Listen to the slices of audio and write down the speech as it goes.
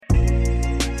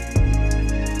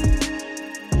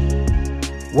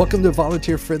Welcome to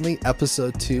Volunteer Friendly,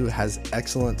 Episode 2, Has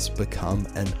Excellence Become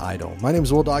an Idol? My name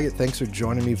is Will Doggett. Thanks for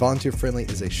joining me. Volunteer Friendly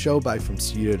is a show by From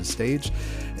Studio to Stage,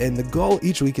 and the goal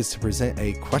each week is to present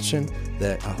a question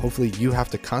that hopefully you have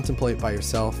to contemplate by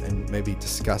yourself and maybe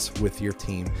discuss with your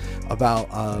team about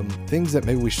things that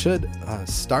maybe we should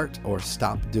start or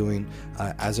stop doing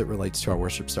as it relates to our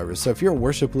worship service. So if you're a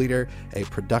worship leader, a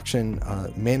production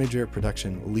manager,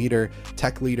 production leader,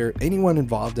 tech leader, anyone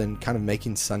involved in kind of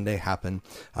making Sunday happen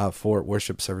for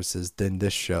worship services, then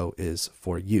this show is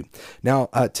for you. Now,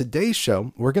 today's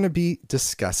show, we're going to be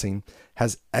discussing,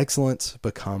 has excellence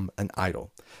become an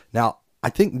idol? Now, I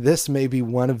think this may be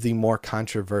one of the more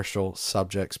controversial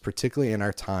subjects, particularly in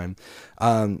our time,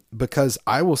 because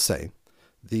I will say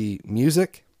the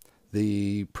music,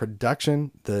 the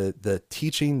production, the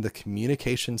teaching, the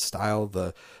communication style,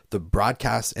 the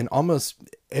broadcast, and almost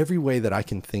every way that I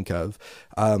can think of,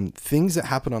 things that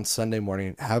happen on Sunday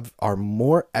morning are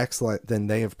more excellent than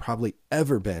they have probably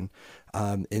ever been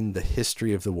in the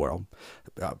history of the world.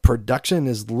 Production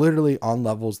is literally on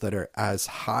levels that are as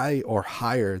high or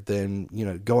higher than,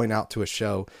 going out to a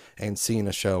show and seeing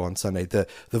a show on Sunday. The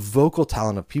vocal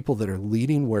talent of people that are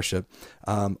leading worship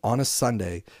on a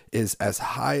Sunday is as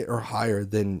high or higher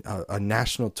than a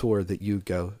national tour that you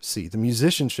go see. The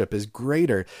musicianship is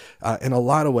greater in a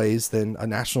lot of ways than a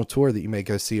national tour that you may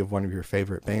go see of one of your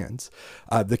favorite bands.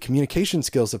 The communication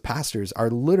skills of pastors are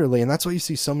literally, and that's why you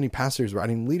see so many pastors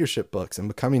writing leadership books and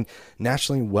becoming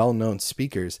nationally well-known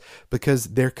speakers, because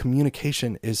their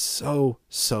communication is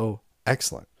so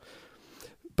excellent.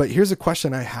 But here's a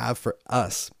question I have for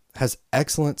us. Has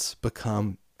excellence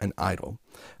become an idol?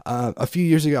 A few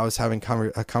years ago, I was having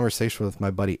a conversation with my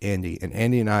buddy Andy, and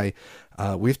Andy and I,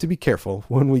 we have to be careful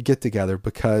when we get together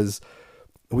because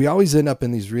we always end up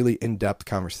in these really in-depth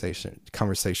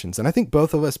conversations. And I think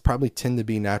both of us probably tend to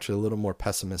be naturally a little more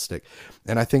pessimistic.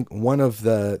 And I think one of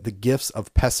the gifts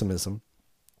of pessimism,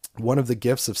 one of the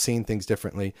gifts of seeing things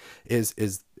differently is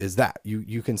that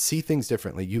you can see things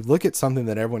differently. You look at something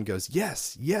that everyone goes,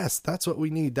 yes, that's what we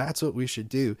need. That's what we should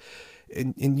do.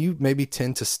 And you maybe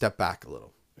tend to step back a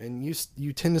little, and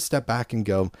you tend to step back and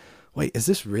go, wait, is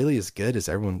this really as good as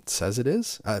everyone says it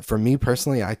is? For me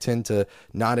personally, I tend to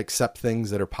not accept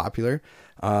things that are popular,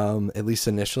 at least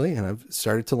initially. And I've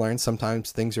started to learn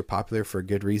sometimes things are popular for a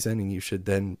good reason, and you should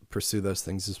then pursue those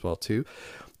things as well too.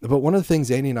 But one of the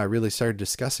things Andy and I really started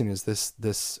discussing is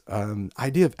this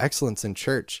idea of excellence in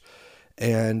church.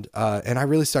 And I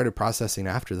really started processing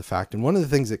after the fact. And one of the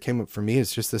things that came up for me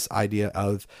is just this idea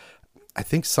of, I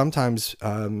think sometimes,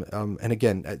 and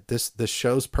again, this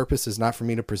show's purpose is not for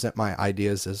me to present my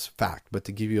ideas as fact, but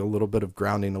to give you a little bit of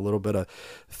grounding, a little bit of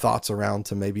thoughts around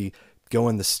to maybe go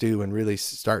in the stew and really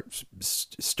start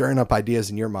stirring up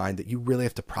ideas in your mind that you really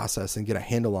have to process and get a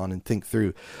handle on and think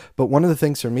through. But one of the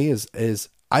things for me is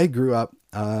I grew up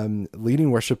leading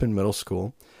worship in middle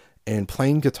school and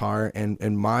playing guitar,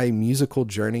 and my musical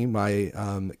journey,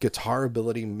 my guitar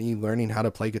ability, me learning how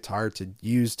to play guitar to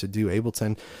do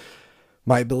Ableton,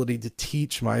 my ability to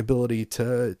teach, my ability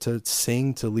to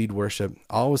sing, to lead worship,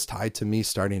 all was tied to me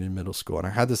starting in middle school. And I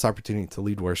had this opportunity to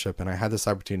lead worship, and I had this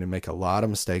opportunity to make a lot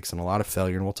of mistakes and a lot of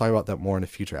failure. And we'll talk about that more in a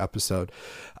future episode.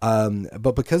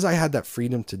 But because I had that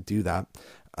freedom to do that,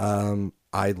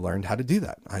 I learned how to do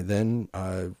that. I then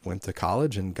went to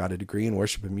college and got a degree in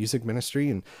worship and music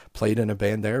ministry and played in a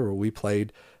band there where we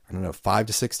played, 5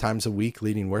 to 6 times a week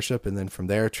leading worship. And then from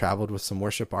there traveled with some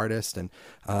worship artists and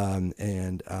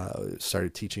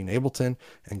started teaching Ableton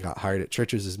and got hired at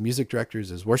churches as music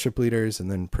directors, as worship leaders, and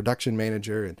then production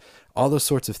manager and all those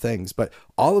sorts of things. But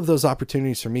all of those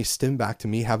opportunities for me stem back to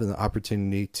me having the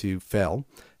opportunity to fail,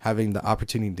 having the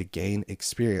opportunity to gain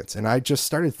experience. And I just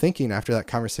started thinking after that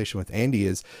conversation with Andy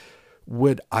is,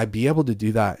 would I be able to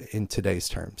do that in today's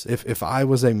terms? If I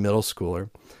was a middle schooler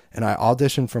and I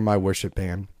auditioned for my worship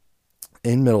band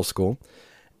in middle school,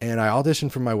 and I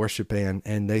auditioned for my worship band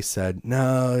and they said,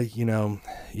 no, you're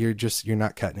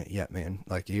not cutting it yet, man.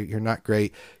 Like you're not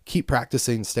great. Keep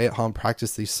practicing, stay at home,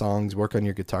 practice these songs, work on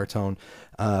your guitar tone.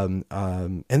 And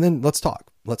then let's talk.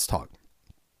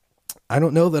 I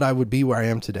don't know that I would be where I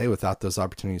am today without those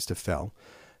opportunities to fail.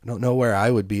 I don't know where I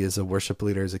would be as a worship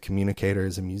leader, as a communicator,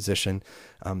 as a musician,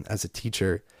 as a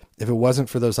teacher, if it wasn't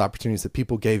for those opportunities that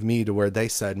people gave me to where they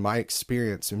said my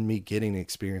experience and me getting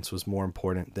experience was more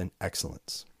important than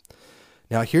excellence.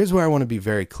 Now, here's where I want to be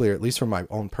very clear, at least from my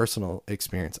own personal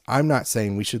experience. I'm not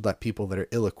saying we should let people that are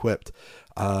ill-equipped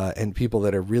and people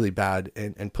that are really bad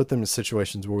and put them in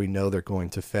situations where we know they're going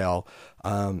to fail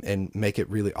and make it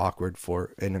really awkward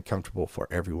and uncomfortable for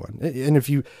everyone. And if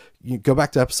you go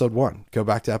back to episode 1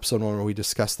 where we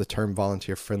discussed the term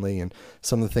volunteer friendly and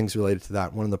some of the things related to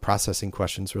that, one of the processing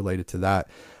questions related to that.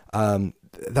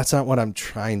 That's not what I'm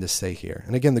trying to say here.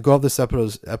 And again, the goal of this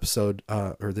episode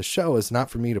or the show is not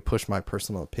for me to push my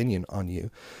personal opinion on you,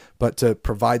 but to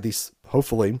provide these,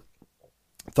 hopefully,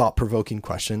 thought-provoking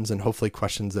questions and hopefully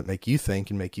questions that make you think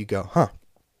and make you go,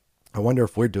 I wonder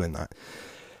if we're doing that.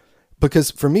 Because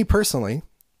for me personally,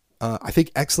 I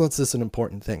think excellence is an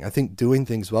important thing. I think doing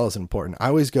things well is important. I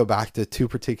always go back to 2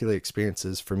 particular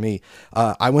experiences for me.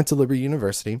 I went to Liberty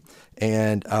University,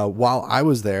 and while I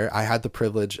was there, I had the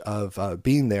privilege of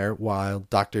being there while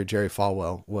Dr. Jerry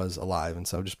Falwell was alive. And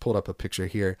so I just pulled up a picture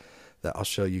here that I'll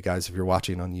show you guys if you're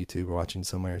watching on YouTube or watching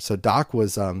somewhere. So Doc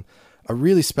was a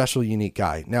really special, unique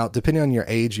guy. Now, depending on your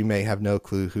age, you may have no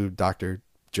clue who Dr.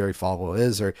 Jerry Falwell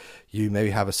is, or you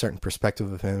maybe have a certain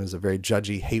perspective of him as a very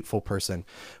judgy, hateful person.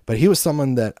 But he was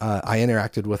someone that I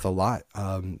interacted with a lot,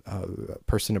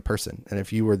 person to person. And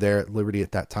if you were there at Liberty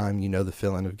at that time, you know the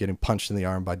feeling of getting punched in the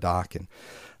arm by Doc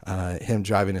and him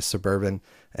driving his Suburban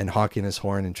and honking his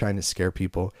horn and trying to scare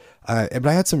people. But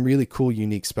I had some really cool,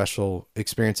 unique, special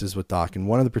experiences with Doc. And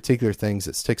one of the particular things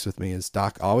that sticks with me is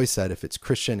Doc always said, if it's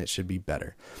Christian, it should be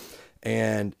better.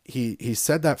 And he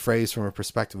said that phrase from a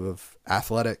perspective of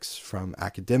athletics, from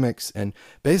academics, and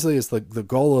basically it's the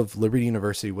goal of Liberty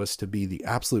University was to be the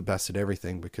absolute best at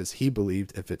everything because he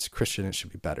believed if it's Christian, it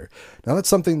should be better. Now that's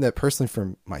something that personally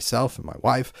for myself and my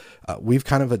wife, we've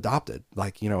kind of adopted.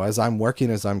 Like, as I'm working,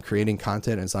 as I'm creating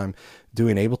content, as I'm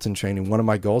doing Ableton training, one of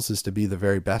my goals is to be the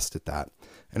very best at that.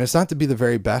 And it's not to be the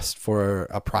very best for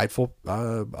a prideful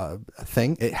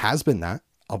thing. It has been that.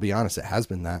 I'll be honest, it has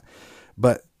been that.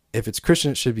 But if it's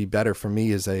Christian, it should be better for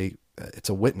me it's a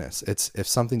witness. It's if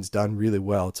something's done really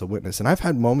well, it's a witness. And I've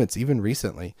had moments even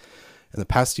recently in the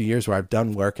past 2 years where I've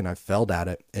done work and I've failed at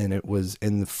it. And it was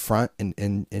in the front and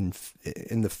in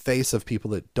the face of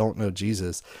people that don't know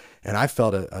Jesus. And I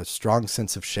felt a strong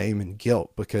sense of shame and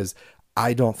guilt because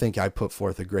I don't think I put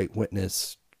forth a great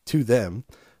witness to them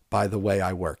by the way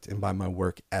I worked and by my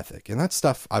work ethic. And that's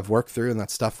stuff I've worked through, and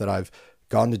that's stuff that I've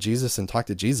gone to Jesus and talked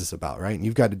to Jesus about, right? And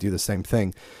you've got to do the same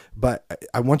thing. But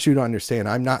I want you to understand,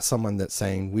 I'm not someone that's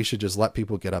saying we should just let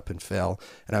people get up and fail.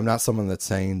 And I'm not someone that's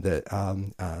saying that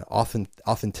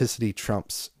authenticity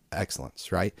trumps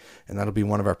excellence, right? And that'll be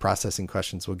one of our processing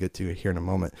questions we'll get to here in a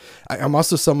moment. I'm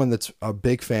also someone that's a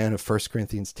big fan of 1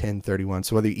 Corinthians 10:31.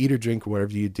 So whether you eat or drink or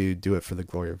whatever you do it for the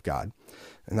glory of God.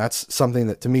 And that's something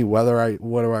that to me,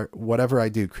 whatever I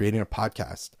do, creating a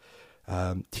podcast,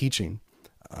 teaching,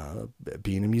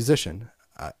 being a musician,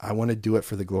 I want to do it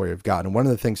for the glory of God. And one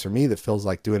of the things for me that feels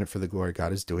like doing it for the glory of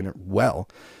God is doing it well,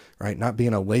 right? Not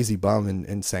being a lazy bum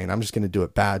and saying, I'm just going to do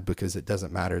it bad because it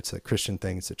doesn't matter. It's a Christian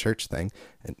thing. It's a church thing.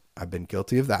 And I've been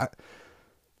guilty of that,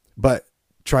 but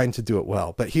trying to do it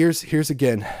well. But here's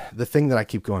again, the thing that I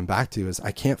keep going back to is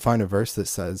I can't find a verse that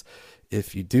says,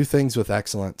 if you do things with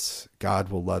excellence, God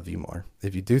will love you more.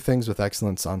 If you do things with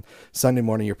excellence on Sunday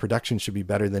morning, your production should be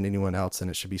better than anyone else.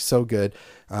 And it should be so good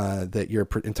that your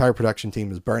entire production team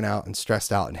is burnt out and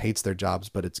stressed out and hates their jobs,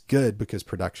 but it's good because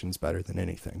production's better than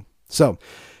anything. So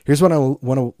here's what I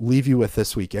want to leave you with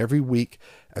this week. Every week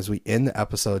as we end the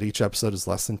episode, each episode is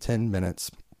less than 10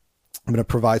 minutes. I'm going to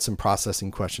provide some processing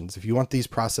questions. If you want these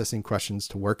processing questions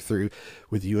to work through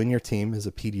with you and your team as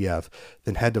a PDF,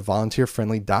 then head to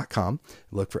volunteerfriendly.com,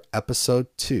 look for episode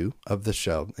 2 of the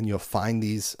show, and you'll find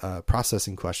these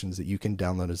processing questions that you can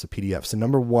download as a PDF. So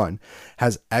number 1,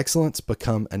 has excellence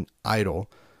become an idol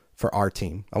for our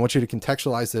team? I want you to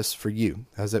contextualize this for you.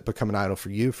 Has it become an idol for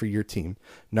you, for your team?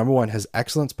 Number 1, has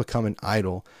excellence become an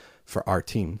idol for our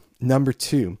team? Number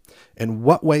 2, in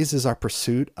what ways is our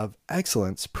pursuit of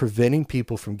excellence preventing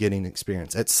people from getting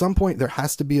experience? At some point, there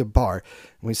has to be a bar.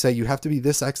 And we say you have to be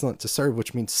this excellent to serve,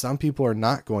 which means some people are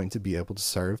not going to be able to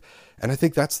serve. And I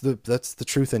think that's the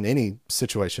truth in any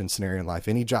situation, scenario in life,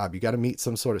 any job. You got to meet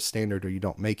some sort of standard or you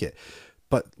don't make it.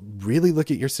 But really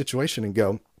look at your situation and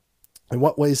go, in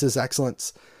what ways does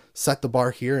excellence set the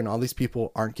bar here and all these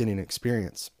people aren't getting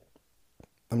experience?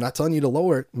 I'm not telling you to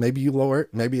lower it. Maybe you lower it.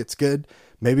 Maybe it's good.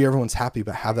 Maybe everyone's happy,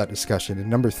 but have that discussion. And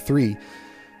number 3,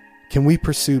 can we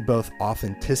pursue both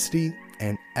authenticity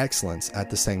and excellence at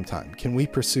the same time? Can we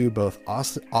pursue both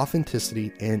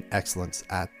authenticity and excellence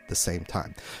at the same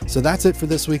time? So that's it for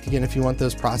this week. Again, if you want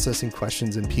those processing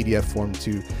questions in PDF form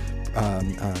to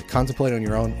contemplate on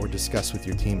your own or discuss with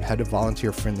your team, head to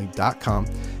volunteerfriendly.com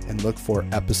and look for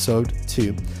episode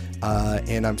 2.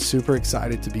 And I'm super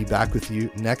excited to be back with you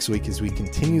next week as we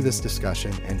continue this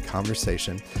discussion and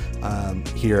conversation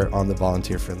here on the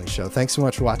Volunteer Friendly Show. Thanks so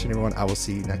much for watching, everyone. I will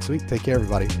see you next week. Take care,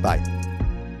 everybody. Bye.